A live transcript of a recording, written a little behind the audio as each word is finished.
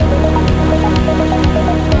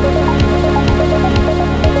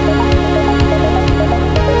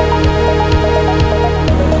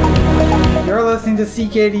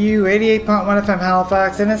CKDU 88.1 FM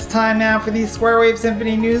Halifax, and it's time now for the Square Wave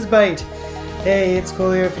Symphony News Bite. Hey, it's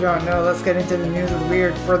Coolio if you don't know. Let's get into the news of the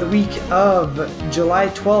weird for the week of July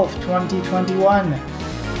 12th, 2021.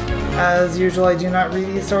 As usual, I do not read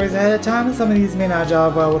these stories ahead of time, and some of these may not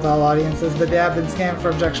jive well with all audiences, but they have been scanned for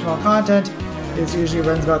objectionable content. This usually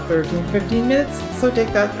runs about 13-15 minutes, so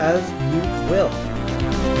take that as you will.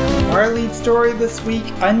 Our lead story this week,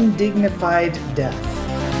 undignified death.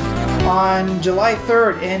 On July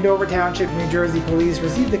 3rd, Andover Township, New Jersey police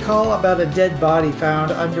received a call about a dead body found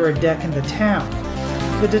under a deck in the town.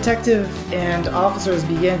 The detective and officers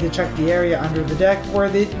began to check the area under the deck,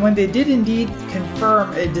 when they did indeed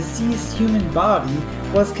confirm a deceased human body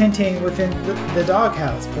was contained within the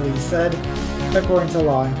doghouse, police said, according to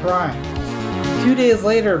Law and Crime. 2 days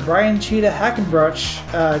later, Brian Cheetah Hackenbruch,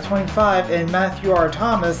 25, and Matthew R.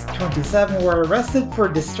 Thomas, 27, were arrested for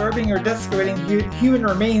disturbing or desecrating human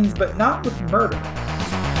remains, but not with murder.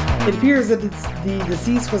 It appears that the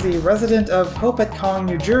deceased was a resident of Hopatcong,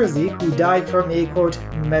 New Jersey, who died from a, quote,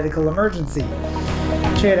 medical emergency.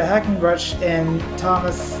 Cheetah Hackenbruch and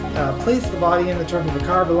Thomas placed the body in the trunk of a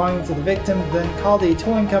car belonging to the victim, then called a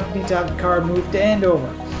towing company to have the car moved to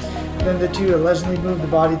Andover. Then the two allegedly moved the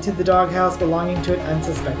body to the doghouse belonging to an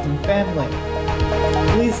unsuspecting family.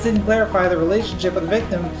 Police didn't clarify the relationship of the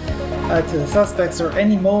victim to the suspects or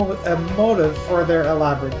any motive for their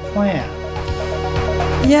elaborate plan.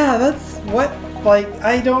 Yeah, that's what,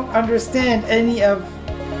 I don't understand any of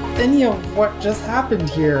what just happened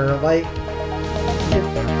here.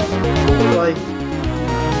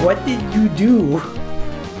 What did you do?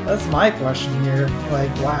 That's my question here.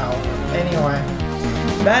 Wow. Anyway.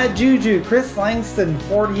 Bad Juju. Chris Langston,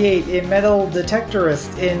 48, a metal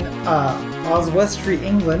detectorist in Oswestry,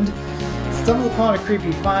 England, stumbled upon a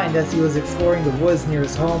creepy find as he was exploring the woods near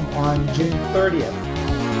his home on June 30th.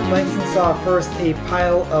 Langston saw first a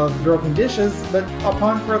pile of broken dishes, but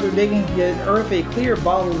upon further digging he unearthed a clear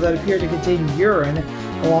bottle that appeared to contain urine,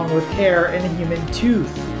 along with hair and a human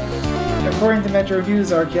tooth. According to Metro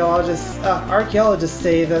News, archaeologists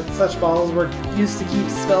say that such bottles were used to keep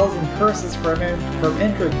spells and curses from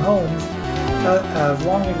entering homes as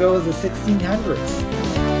long ago as the 1600s.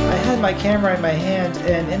 I had my camera in my hand,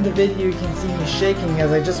 and in the video you can see me shaking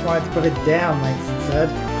as I just wanted to put it down, Langston said.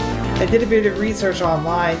 I did a bit of research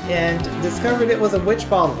online and discovered it was a witch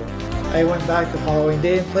bottle. I went back the following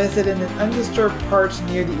day and placed it in an undisturbed part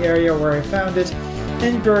near the area where I found it,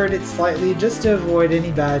 and buried it slightly just to avoid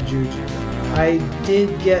any bad juju. I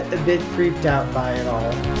did get a bit creeped out by it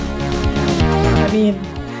all. I mean,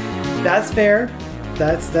 that's fair.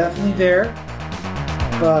 That's definitely fair.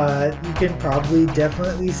 But you can probably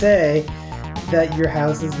definitely say that your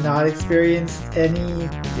house has not experienced any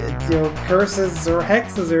curses or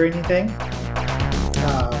hexes or anything.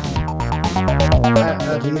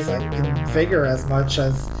 At least I can figure as much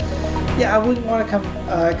as... Yeah, I wouldn't want to come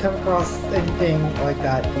across anything like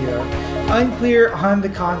that here. Unclear on the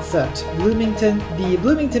concept. The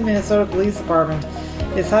Bloomington, Minnesota Police Department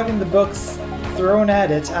is having the books thrown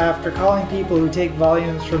at it after calling people who take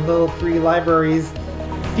volumes from little free libraries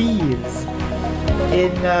thieves.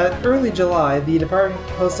 In early July, the department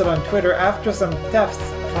posted on Twitter, after some thefts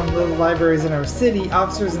from little libraries in our city,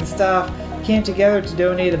 officers and staff came together to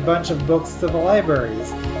donate a bunch of books to the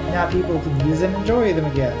libraries. Now people can use and enjoy them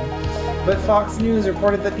again. But Fox News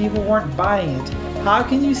reported that people weren't buying it. How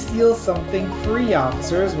can you steal something free,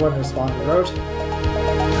 officers? One respondent wrote.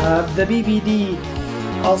 The BPD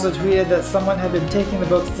also tweeted that someone had been taking the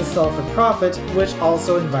books to sell for profit, which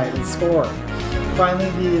also invited scorn.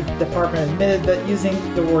 Finally, the department admitted that using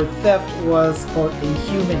the word theft was, quote, a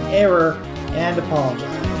human error, and apologized.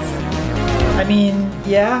 I mean,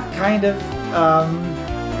 yeah, kind of,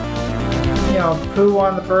 poo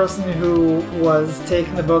on the person who was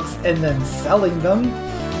taking the books and then selling them.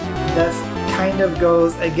 That kind of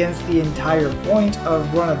goes against the entire point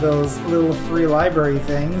of one of those little free library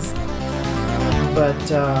things. But,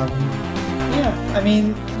 yeah, I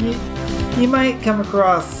mean, you might come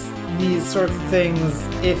across these sorts of things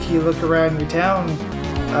if you look around your town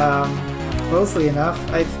closely enough.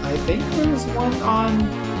 I think there's one on,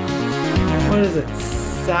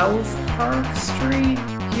 South Park Street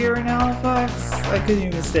here in Halifax? I could be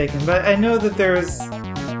mistaken, but I know that there's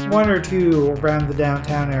one or two around the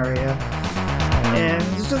downtown area. And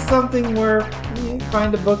it's just something where you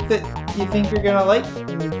find a book that you think you're gonna like,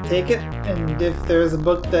 and you take it, and if there's a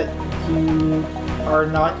book that you are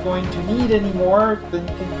not going to need anymore, then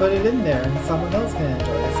you can put it in there and someone else can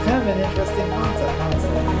enjoy it. It's kind of an interesting concept,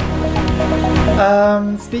 honestly.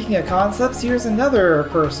 Speaking of concepts, here's another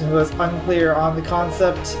person who is unclear on the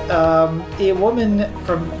concept. A woman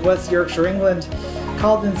from West Yorkshire, England,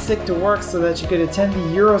 called in sick to work so that she could attend the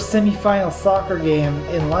Euro semi-final soccer game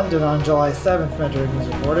in London on July 7th, Metro News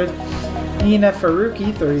reported. Nina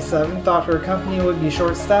Faruqi, 37, thought her company would be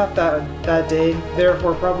short-staffed that day,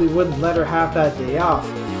 therefore probably wouldn't let her have that day off.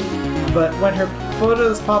 But when her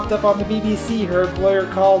photos popped up on the BBC, her employer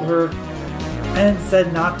called her and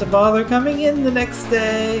said not to bother coming in the next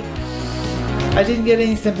day. I didn't get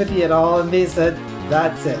any sympathy at all, and they said,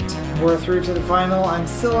 that's it. We're through to the final. I'm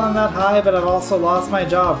still on that high, but I've also lost my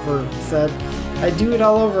job, Faruqi said. I'd do it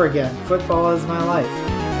all over again. Football is my life.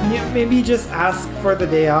 Maybe just ask for the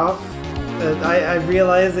day off. I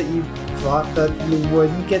realize that you thought that you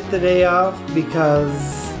wouldn't get the day off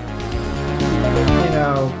because,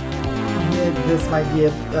 this might be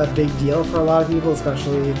a big deal for a lot of people,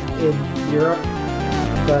 especially in Europe.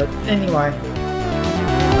 But anyway,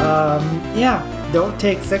 don't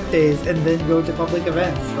take sick days and then go to public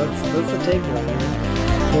events. That's the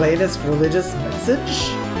takeaway. Latest religious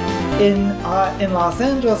message. In Los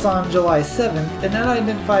Angeles on July 7th, an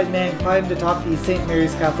unidentified man climbed atop the St.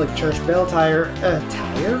 Mary's Catholic Church bell tower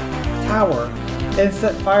and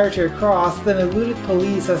set fire to a cross, then eluded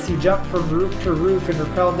police as he jumped from roof to roof and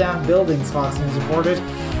rappelled down buildings, Fox News reported.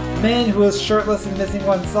 The man, who was shirtless and missing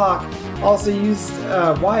one sock, also used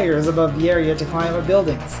wires above the area to climb up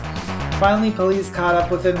buildings. Finally, police caught up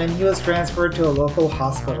with him and he was transferred to a local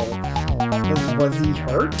hospital. Was he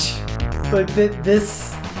hurt? But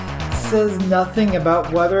this says nothing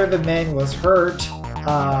about whether the man was hurt.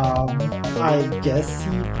 I guess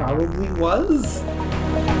he probably was.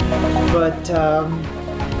 But,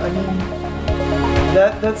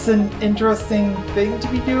 that's an interesting thing to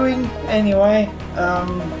be doing. Anyway,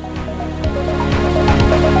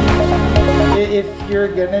 if you're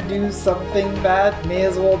gonna do something bad, may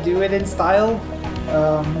as well do it in style.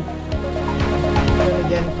 And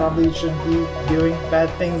again, probably shouldn't be doing bad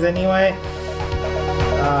things anyway.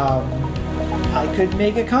 I could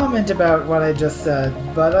make a comment about what I just said,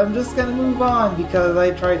 but I'm just gonna move on because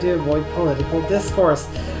I try to avoid political discourse.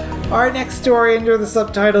 Our next story under the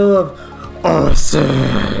subtitle of Awesome.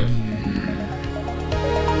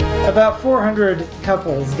 About 400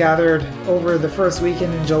 couples gathered over the first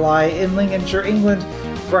weekend in July in Lincolnshire, England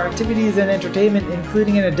for activities and entertainment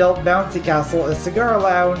including an adult bouncy castle, a cigar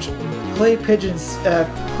lounge, clay pigeon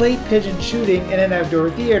shooting, and an outdoor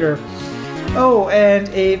theater. Oh, and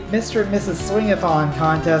a Mr. and Mrs. Swing-a-thon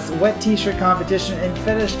contest, wet t-shirt competition, and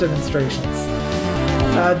fetish demonstrations.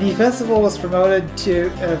 The festival was promoted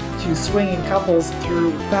to swinging couples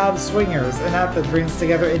through Fab Swingers, an app that brings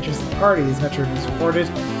together interested parties, Metro News reported.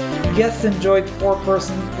 Guests enjoyed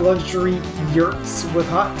 4-person luxury yurts with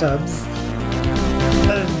hot tubs.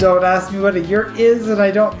 Don't ask me what a yurt is, and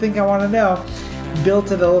I don't think I want to know. Built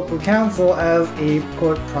to the local council as a,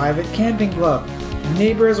 quote, private camping club.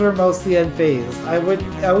 Neighbors were mostly unfazed. I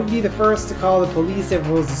would be the first to call the police if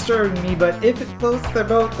it was disturbing me, but if it floats their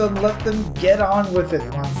boat, then let them get on with it,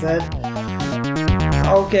 one said.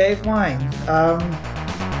 Okay, fine.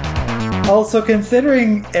 Also,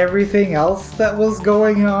 considering everything else that was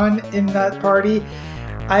going on in that party,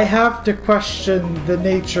 I have to question the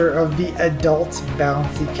nature of the adult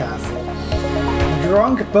bouncy castle.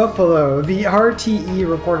 Drunk Buffalo, the RTE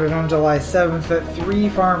reported on July 7th that 3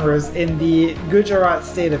 farmers in the Gujarat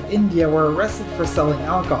state of India were arrested for selling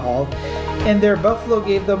alcohol, and their buffalo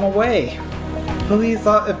gave them away. Police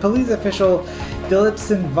official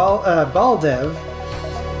Dilipson Baldev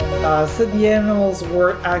said the animals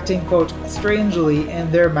were acting, quote, strangely, and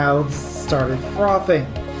their mouths started frothing.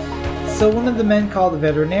 So one of the men called the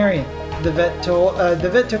veterinarian. The vet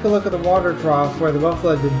took a look at the water trough where the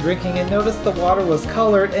buffalo had been drinking and noticed the water was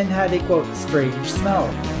colored and had a, quote, strange smell.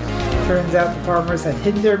 Turns out the farmers had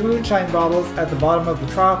hidden their moonshine bottles at the bottom of the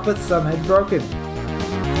trough, but some had broken.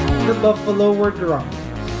 The buffalo were drunk.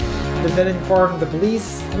 The vet informed the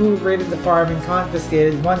police, who raided the farm and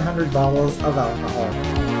confiscated 100 bottles of alcohol.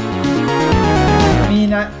 I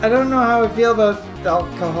mean, I don't know how I feel about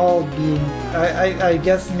alcohol being... I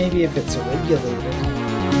guess maybe if it's regulated,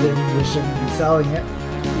 then we shouldn't be selling it.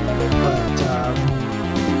 But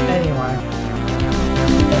anyway,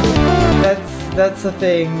 that's a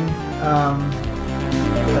thing.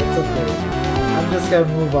 That's a thing. I'm just gonna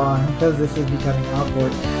move on because this is becoming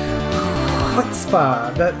awkward.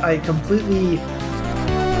 Chutzpah. That I completely.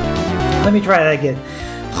 Let me try that again.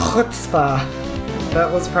 Chutzpah. That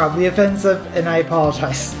was probably offensive, and I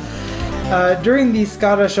apologize. During the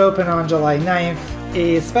Scottish Open on July 9th,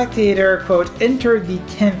 a spectator, quote, entered the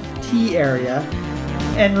 10th tee area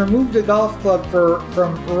and removed a golf club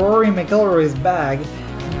from Rory McIlroy's bag,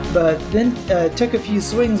 but then took a few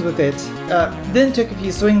swings with it.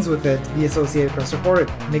 The Associated Press reported.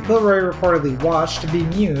 McIlroy reportedly watched,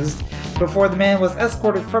 bemused, before the man was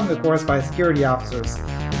escorted from the course by security officers.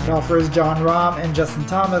 Golfers Jon Rahm and Justin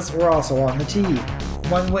Thomas were also on the tee.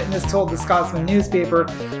 One witness told the Scotsman newspaper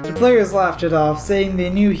the players laughed it off, saying they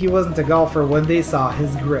knew he wasn't a golfer when they saw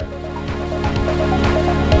his grip.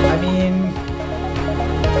 I mean,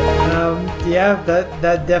 yeah,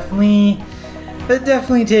 that definitely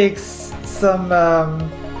takes some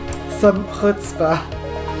chutzpah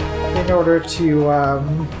in order to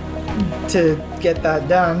get that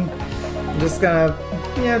done. I'm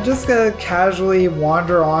just gonna casually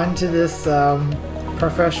wander on to this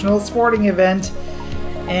professional sporting event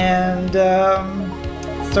and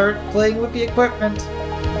start playing with the equipment.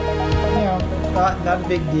 Not a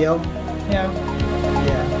big deal. Yeah.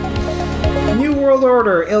 New World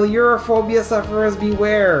Order. Illurophobia sufferers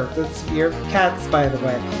beware. That's fear of cats, by the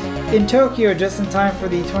way. In Tokyo, just in time for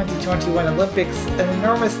the 2021 Olympics, an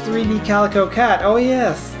enormous 3D calico cat, oh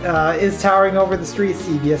yes, is towering over the streets,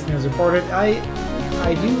 CBS News reported. I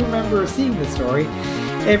do remember seeing this story.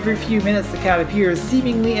 Every few minutes the cat appears,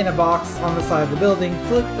 seemingly in a box on the side of the building,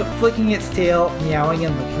 flicking its tail, meowing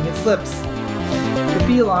and licking its lips. The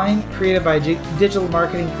feline, created by digital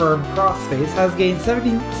marketing firm Crossface, has gained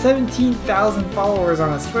 17,000 followers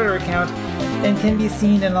on its Twitter account and can be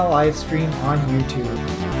seen in a live stream on YouTube.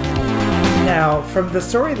 Now, from the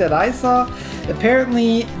story that I saw,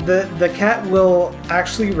 apparently the cat will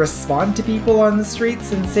actually respond to people on the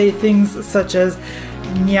streets and say things such as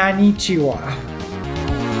 "Nyanichiwa."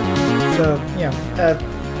 So,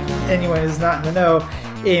 anyone who's not in the know,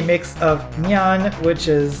 a mix of nyan, which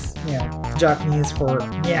is, Japanese for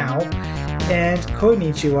meow, and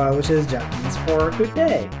konnichiwa, which is Japanese for good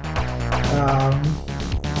day.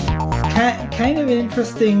 Kind of an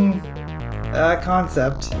interesting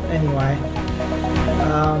concept, anyway.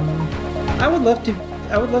 I would love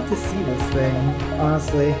to see this thing,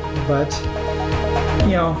 honestly, but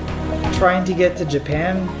trying to get to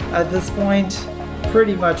Japan at this point,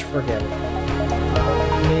 pretty much forget it.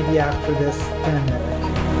 Maybe after this pandemic.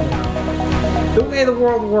 The way the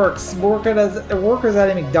world works, workers at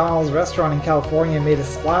a McDonald's restaurant in California made a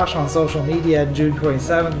splash on social media on June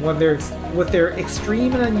 27th with their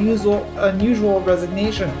extreme and unusual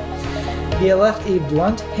resignation. They left a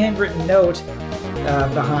blunt, handwritten note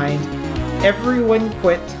behind, "Everyone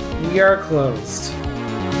quit, we are closed."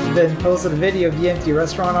 Then posted a video of the empty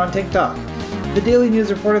restaurant on TikTok. The Daily News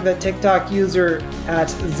reported that TikTok user at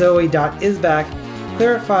Zoe.isback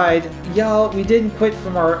clarified, "Y'all, we didn't quit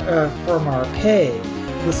from our pay.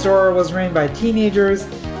 The store was ran by teenagers,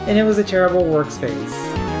 and it was a terrible workspace."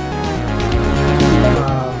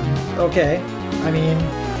 Okay, I mean,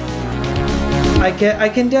 I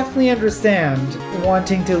can definitely understand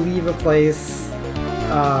wanting to leave a place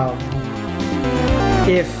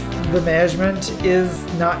if the management is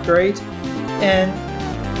not great, and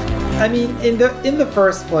I mean, in the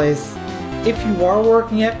first place, if you are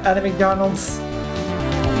working at a McDonald's,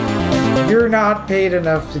 you're not paid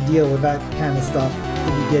enough to deal with that kind of stuff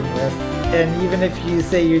to begin with. And even if you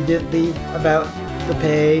say you did leave about the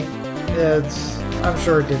pay, I'm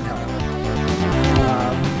sure it didn't help.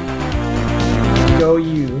 Go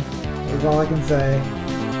you, is all I can say.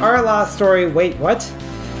 Our last story, wait, what?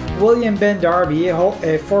 William Ben Darby,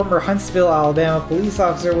 a former Huntsville, Alabama police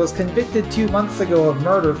officer, was convicted 2 months ago of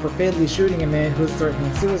murder for fatally shooting a man who was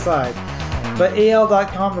threatening suicide. But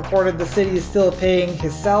AL.com reported the city is still paying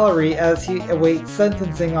his salary as he awaits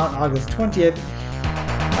sentencing on August 20th,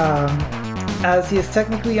 as he is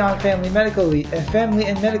technically on family and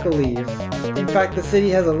medical leave. In fact, the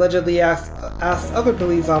city has allegedly asked other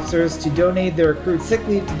police officers to donate their accrued sick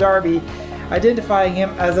leave to Darby, identifying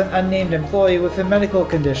him as an unnamed employee with a medical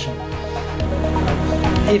condition.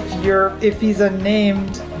 If he's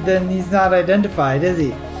unnamed, then he's not identified, is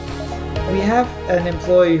he? We have an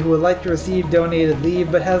employee who would like to receive donated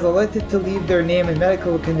leave but has elected to leave their name and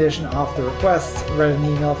medical condition off the request, read an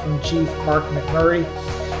email from Chief Mark McMurray.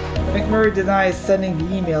 McMurray denies sending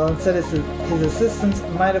the email and said his assistants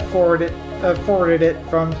might have forwarded it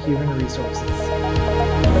from Human Resources.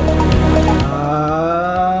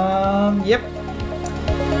 Yep.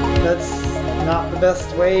 That's not the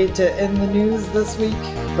best way to end the news this week,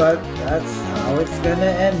 but that's how it's gonna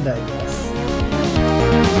end, I guess.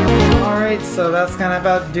 Alright, so that's gonna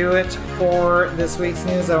about do it for this week's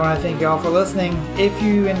news. I want to thank you all for listening. If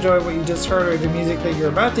you enjoyed what you just heard or the music that you're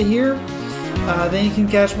about to hear, then you can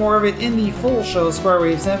catch more of it in the full show, Square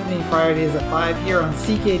Wave Symphony, Fridays at 5 here on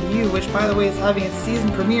CKDU, which, by the way, is having its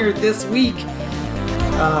season premiere this week.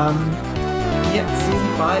 Yep,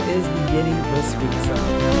 Season 5 is beginning this week, so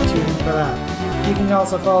tune in for that. You can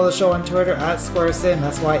also follow the show on Twitter at SquareSim,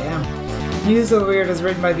 SYM. News of the Weird is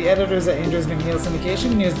written by the editors at Andrews McNeil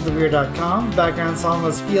Syndication, newsoftheweird.com. Background song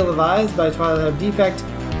was Field of Eyes by Twilight of Defect.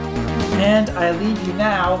 And I leave you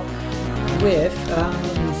now with,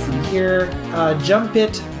 let me see here, Jump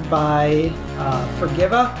It by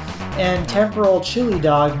Forgiva and Temporal Chili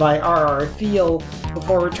Dog by R.R. Thiel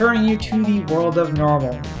before returning you to the world of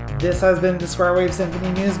normal. This has been the Square Wave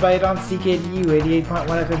Symphony News Bite on CKDU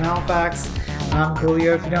 88.1 FM Halifax. I'm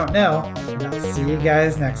Coolio if you don't know, and I'll see you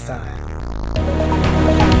guys next time.